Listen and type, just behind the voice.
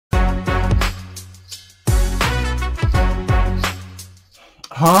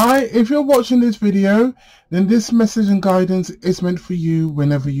Hi, if you're watching this video, then this message and guidance is meant for you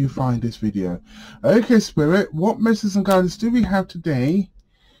whenever you find this video. Okay, Spirit, what message and guidance do we have today,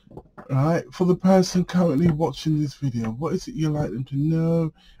 right, for the person currently watching this video? What is it you'd like them to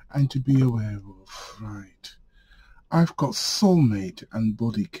know and to be aware of? Right. I've got soulmate and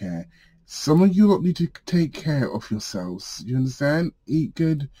body care. Some of you lot need to take care of yourselves. You understand? Eat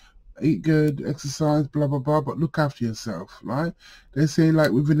good, exercise, blah, blah, blah, but look after yourself, right? They say,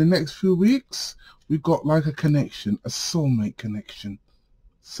 like, within the next few weeks, we've got, like, a connection, a soulmate connection.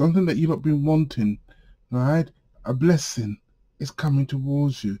 Something that you've not been wanting, right? A blessing is coming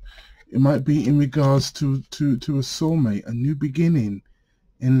towards you. It might be in regards to a soulmate, a new beginning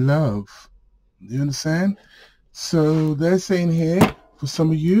in love. Do you understand? So they're saying here, for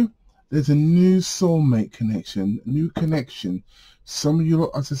some of you, there's a new soulmate connection, a new connection. Some of you,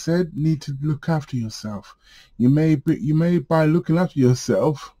 as I said, need to look after yourself. You may, by looking after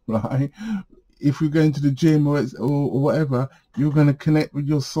yourself, right, if you're going to the gym or whatever, you're going to connect with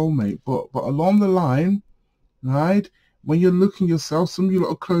your soulmate. But along the line, right, when you're looking yourself, some of you lot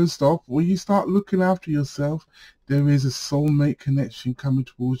are closed off. When you start looking after yourself, there is a soulmate connection coming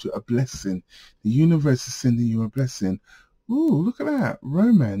towards you, a blessing. The universe is sending you a blessing. Ooh, look at that.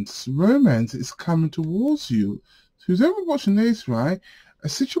 Romance. Romance is coming towards you. So who's ever watching this, right, a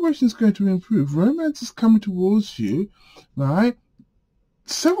situation is going to improve. Romance is coming towards you, right?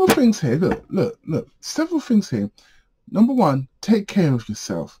 Several things here. Look. Several things here. Number one, take care of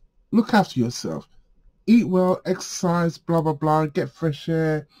yourself. Look after yourself. Eat well, exercise, blah, blah, blah. Get fresh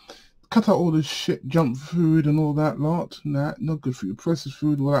air. Cut out all this shit, junk food and all that lot. Nah, not good for you. Processed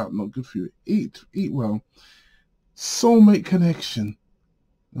food, all that, not good for you. Eat well. Soulmate connection,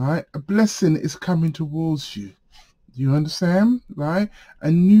 right? A blessing is coming towards you. Do you understand, right? A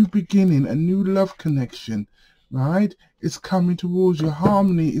new beginning, a new love connection, right? It's coming towards you.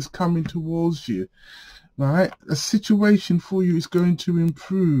 Harmony is coming towards you, right? A situation for you is going to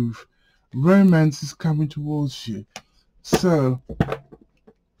improve. Romance is coming towards you. So,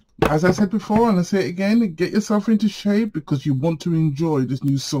 as I said before, and I say it again, get yourself into shape because you want to enjoy this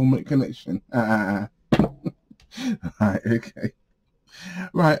new soulmate connection. Right, okay.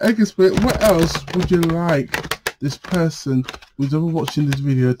 Right, okay, Spirit, what else would you like this person who's ever watching this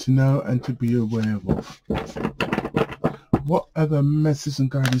video to know and to be aware of? What other message and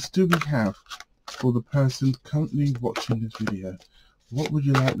guidance do we have for the person currently watching this video? What would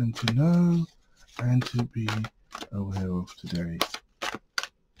you like them to know and to be aware of today?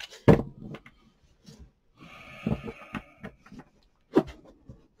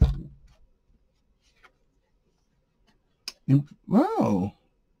 Wow.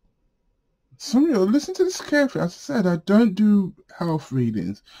 Some of you, listen to this carefully. As I said, I don't do health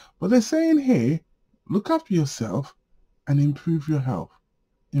readings, but they're saying here, look after yourself and improve your health.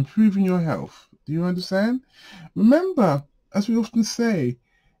 Improving your health. Do you understand? Remember, as we often say,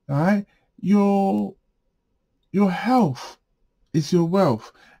 right, your health is your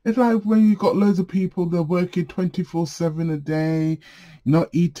wealth. It's like when you've got loads of people, they're working 24/7 a day, not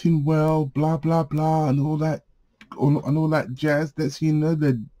eating well, blah, blah, blah, and all that, and all that jazz. That's, you know,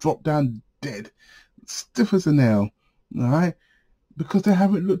 they drop down dead, stiff as a nail, right? Because they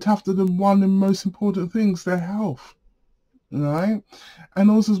haven't looked after the one and most important things, their health, right? And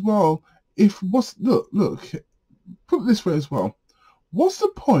also as well, look, put it this way as well. What's the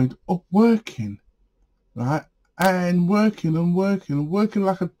point of working, right? And working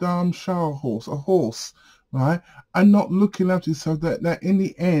like a damn shower horse, a horse, right? And not looking after yourself, that in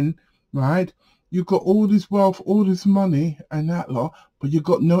the end, right, you've got all this wealth, all this money and that lot, but you've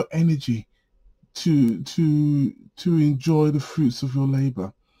got no energy to enjoy the fruits of your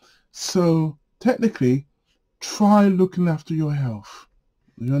labor. So technically, try looking after your health.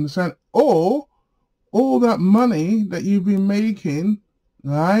 You understand? Or all that money that you've been making,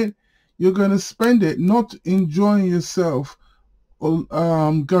 right, you're going to spend it not enjoying yourself or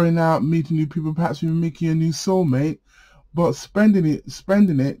going out, meeting new people, perhaps even making a new soulmate, but spending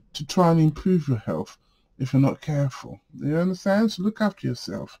it to try and improve your health if you're not careful. Do you understand? So look after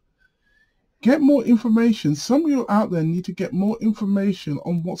yourself. Get more information. Some of you out there need to get more information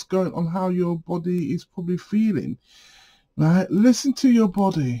on what's going on, how your body is probably feeling. Right? Listen to your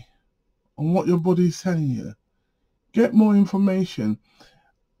body on what your body is telling you. Get more information.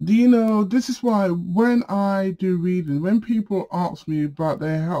 Do you know, this is why when I do reading, when people ask me about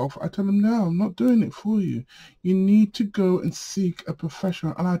their health, I tell them, no, I'm not doing it for you. You need to go and seek a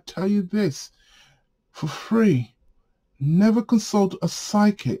professional. And I tell you this, for free, never consult a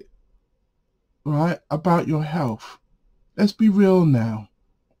psychic, right, about your health. Let's be real now.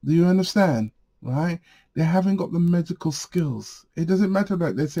 Do you understand? right? They haven't got the medical skills. It doesn't matter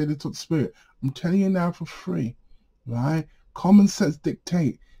that they say they took spirit. I'm telling you now for free, right? Common sense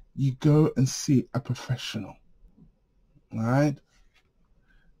dictate you go and see a professional, right?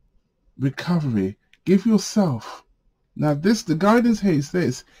 Recovery. Give yourself. Now the guidance here is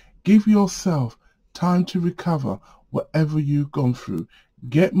this. Give yourself time to recover whatever you've gone through.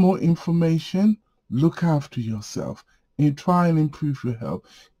 Get more information. Look after yourself. And try and improve your health.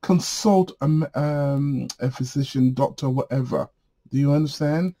 Consult a physician, doctor, whatever. Do you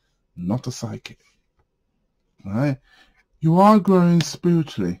understand? Not a psychic. Right? You are growing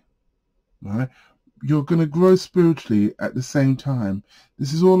spiritually. Right? You're going to grow spiritually at the same time.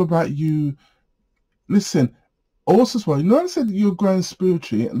 This is all about you. Listen, also as well, you know I said you're growing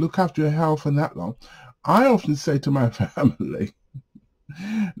spiritually and look after your health and that long. I often say to my family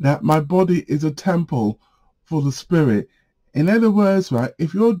that my body is a temple for the spirit. In other words, right,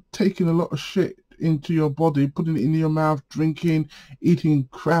 if you're taking a lot of shit into your body, putting it in your mouth, drinking, eating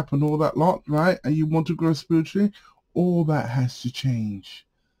crap and all that lot, right, and you want to grow spiritually, all that has to change.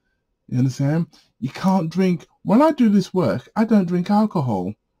 You understand? You can't drink. When I do this work, I don't drink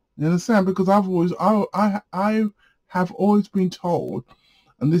alcohol. You understand? Because I have always been told,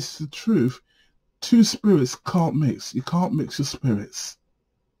 and this is the truth, two spirits can't mix. You can't mix your spirits.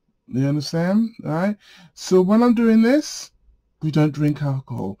 You understand? Right? So when I'm doing this, we don't drink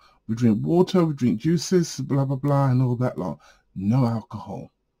alcohol. We drink water, we drink juices, blah, blah, blah, and all that lot. No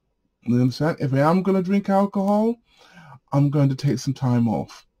alcohol. You understand? If I am going to drink alcohol, I'm going to take some time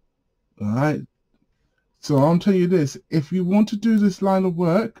off. All right? So I'll tell you this. If you want to do this line of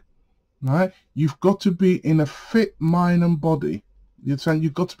work, right, you've got to be in a fit mind and body. You understand?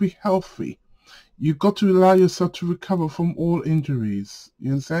 You've got to be healthy. You've got to allow yourself to recover from all injuries.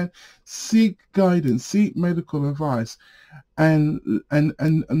 You understand? Seek guidance, seek medical advice, and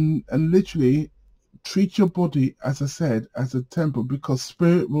literally treat your body, as I said, as a temple, because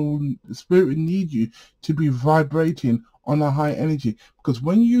spirit will need you to be vibrating on a high energy. Because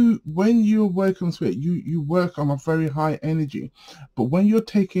when you work on spirit, you work on a very high energy. But when you're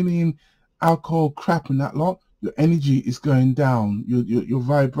taking in alcohol, crap, and that lot, your energy is going down. You're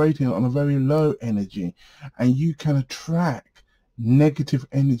vibrating on a very low energy, and you can attract negative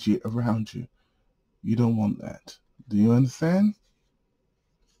energy around you. You don't want that. Do you understand?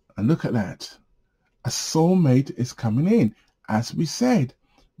 And look at that. A soulmate is coming in, as we said,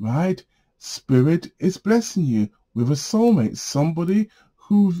 right? Spirit is blessing you with a soulmate, somebody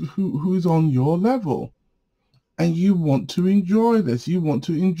who's on your level, and you want to enjoy this. You want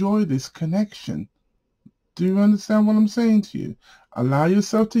to enjoy this connection. Do you understand what I'm saying to you? Allow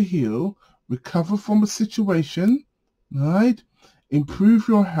yourself to heal, recover from a situation, right? Improve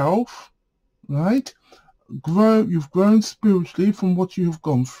your health, right? Grow. You've grown spiritually from what you have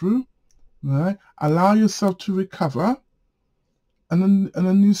gone through, right? Allow yourself to recover, and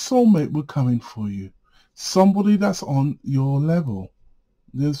a new soulmate will come in for you. Somebody that's on your level.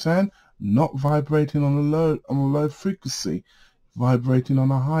 You understand? Not vibrating on a low frequency, vibrating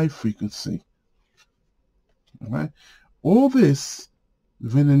on a high frequency. Right? All this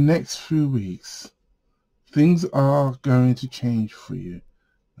within the next few weeks, things are going to change for you.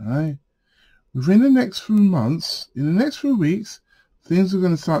 Right? Within the next few months, in the next few weeks, things are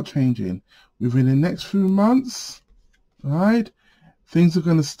going to start changing. Within the next few months, right, things are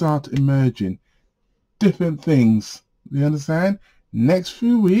going to start emerging. Different things. Do you understand? Next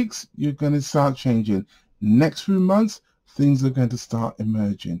few weeks, you're going to start changing. Next few months, things are going to start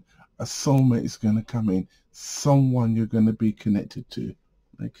emerging. A soulmate is going to come in. Someone you're going to be connected to.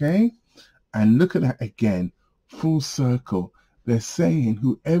 Okay? And look at that again. Full circle. They're saying,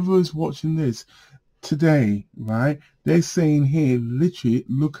 whoever is watching this today, right? They're saying here, literally,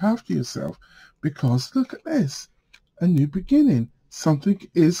 look after yourself. Because look at this. A new beginning. Something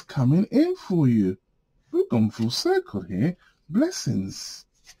is coming in for you. We've gone full circle here. Blessings.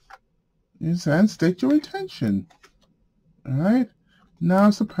 You understand? State your intention. Alright?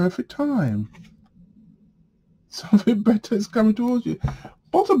 Now's the perfect time. Something better is coming towards you.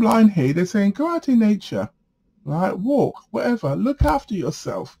 Bottom line here, they're saying go out in nature. Right? Walk, whatever. Look after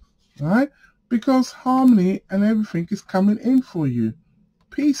yourself. Right? Because harmony and everything is coming in for you.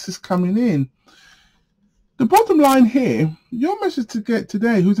 Peace is coming in. The bottom line here, your message to get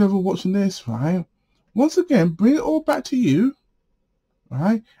today, who's ever watching this, right? Once again, bring it all back to you,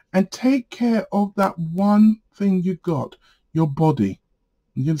 right? And take care of that one thing you got, your body.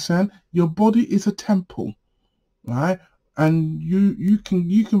 You understand? Your body is a temple, right? And you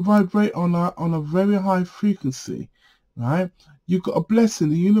can vibrate on a very high frequency, right? You've got a blessing.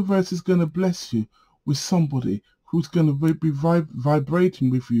 The universe is going to bless you with somebody who's going to be vibrating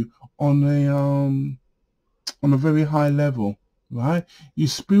with you on a very high level, right? You're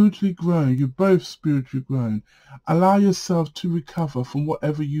spiritually grown. You're both spiritually grown. Allow yourself to recover from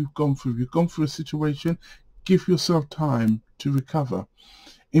whatever you've gone through. You've gone through a situation. Give yourself time to recover.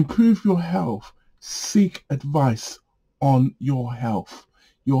 Improve your health. Seek advice on your health.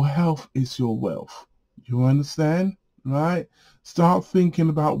 Your health is your wealth. You understand? Right? Start thinking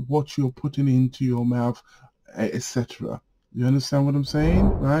about what you're putting into your mouth, etc. You understand what I'm saying?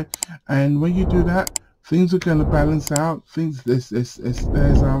 Right? And when you do that, things are going to balance out. There's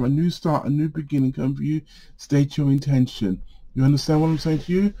a new start, a new beginning coming for you. State your intention. You understand what I'm saying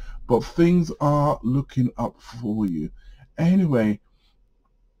to you? But things are looking up for you. Anyway,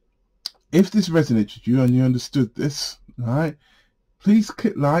 if this resonated with you and you understood this, right, please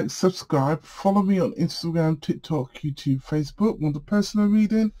click like, subscribe, follow me on Instagram, TikTok, YouTube, Facebook. Want a personal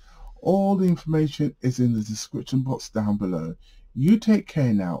reading? All the information is in the description box down below. You take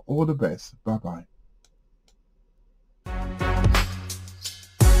care now. All the best. Bye-bye.